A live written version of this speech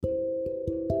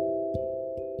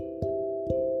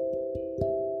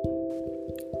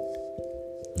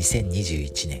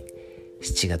2021年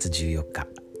7月14日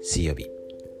水曜日、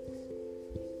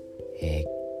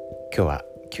今日は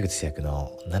旧約聖約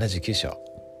の79章、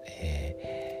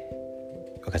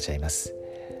分かち合います。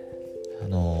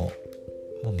も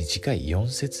う短い4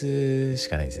節し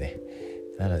かないですね。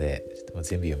なのでもう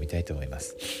全部読みたいと思いま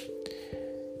す。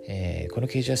この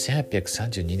記事は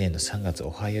1832年の3月オ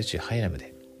ハイオ州ハイラム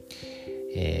で、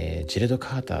ジェレド・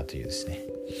カーターというですね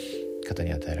方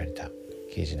に与えられた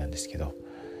記事なんですけど、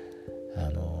こ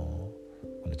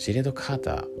のジェレド・カー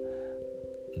ター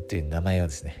という名前は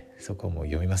ですね、そこをもう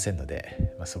読みませんの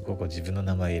で、そこを自分の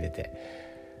名前を入れて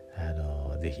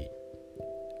ぜひ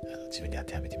自分に当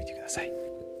てはめてみてください。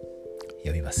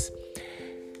読みます。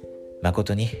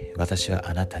誠に私は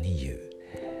あなたに言う。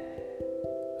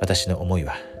私の思い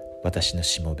は私の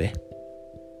しもべ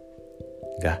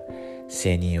が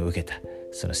聖任を受けた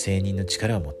その聖任の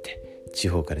力を持って地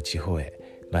方から地方へ、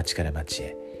町から町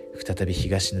へ、再び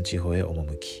東の地方へ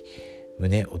赴き、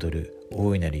胸躍る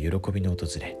大いなる喜びの訪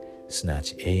れ、すなわ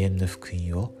ち永遠の福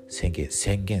音を宣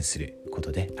言するこ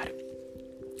とである。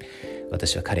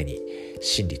私は彼に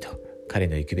真理と彼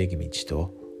の行くべき道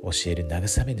と教える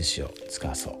慰め主を使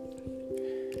わそう。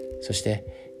そし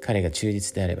て彼が忠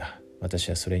実であれば、私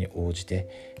はそれに応じて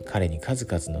彼に数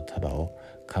々の束を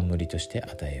冠として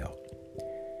与えよう。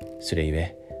それゆ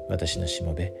え私のし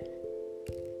もべ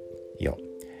よ、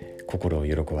心を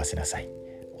喜ばせなさい。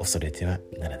恐れては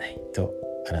ならないと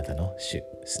あなたの主、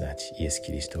すなわちイエス・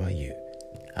キリストは言う。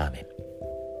アーメン。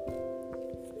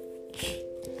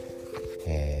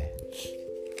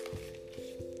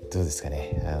どうですか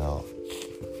ね。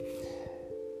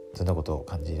どんなことを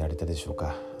感じられたでしょう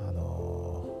か。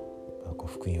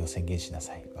福音を宣言しな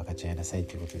さい、分かち合いなさい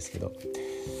ということですけど、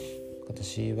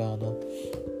私は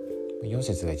4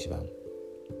節が一番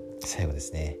最後で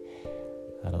すね。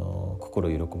心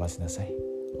を喜ばせなさい、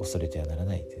恐れてはなら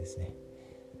ないってですね、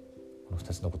この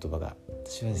2つの言葉が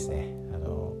私はですね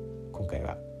今回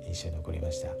は印象に残り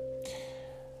ました。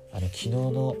昨日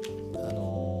の、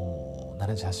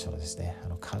78章のですね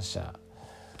感謝、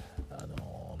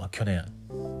去年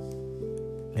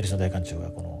ネルソン大館長が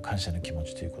この感謝の気持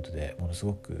ちということでものす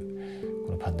ごく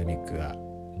このパンデミックが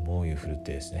猛威を振るっ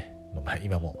てですね、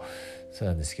今もそう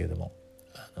なんですけれども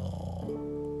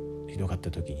ひどかっ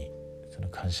た時にその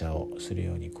感謝をする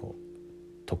ように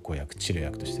特効薬、治療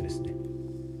薬としてですね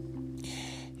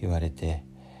言われて、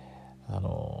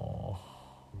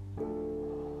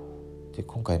で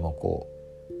今回もこ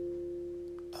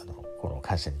の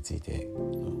感謝について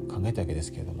考えたわけで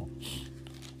すけれども、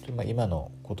今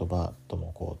の言葉と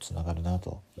もつながるな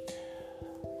と。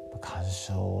感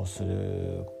謝をす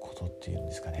ることっていうん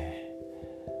ですかね、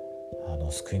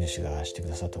救い主がしてく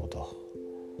ださったこと、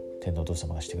天皇お父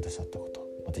様がしてくださったこと、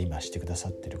また今してくださ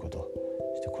っていること、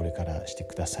そしてこれからして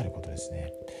くださることです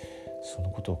ね。そ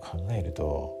のことを考える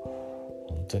と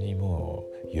本当にも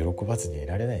う喜ばずにい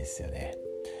られないですよね。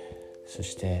そ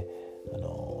して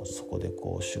そこで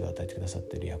主が与えてくださっ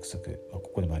ている約束、こ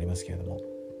こにもありますけれども、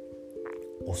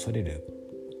恐れる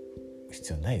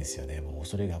必要ないですよね。もう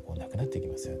恐れがなくなってき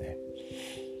ますよね。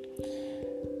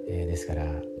ですから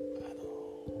本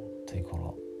当にこ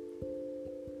の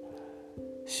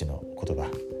主の言葉、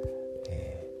に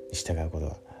従うこと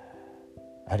は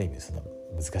ある意味その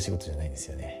難しいことじゃないんです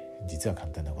よね。実は簡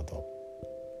単なこと、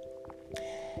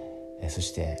そ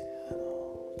して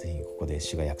ぜひここで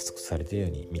主が約束されているよ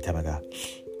うに御霊が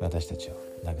私たちを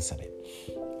慰め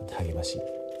励まし、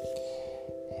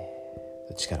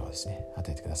力をですね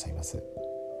与えてくださいます。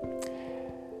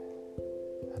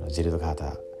ジェルド・カータ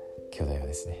ー兄弟は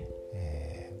ですね、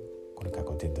これか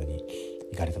ら伝道に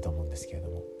行かれたと思うんですけれど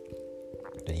も、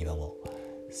今も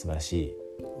素晴らしい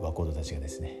若人たちがで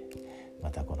すね、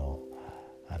また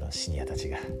シニアたち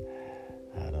が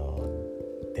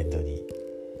伝道に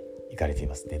行かれてい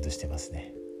ます。伝道してます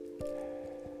ね。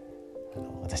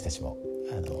私たちも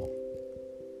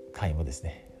会もです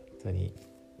ね本当に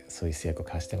そういう制約を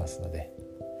交わしてますので、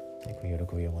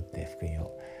喜びを持って福音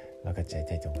を分かち合い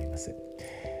たいと思います。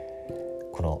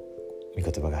この御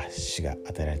言葉が主が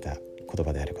与えられた言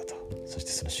葉であること、そし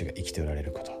てその主が生きておられ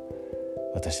ること、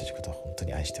私たちのことを本当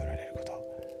に愛しておられること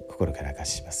を心から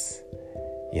証しします。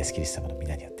イエス・キリスト様の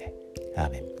皆によってアー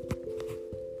メン。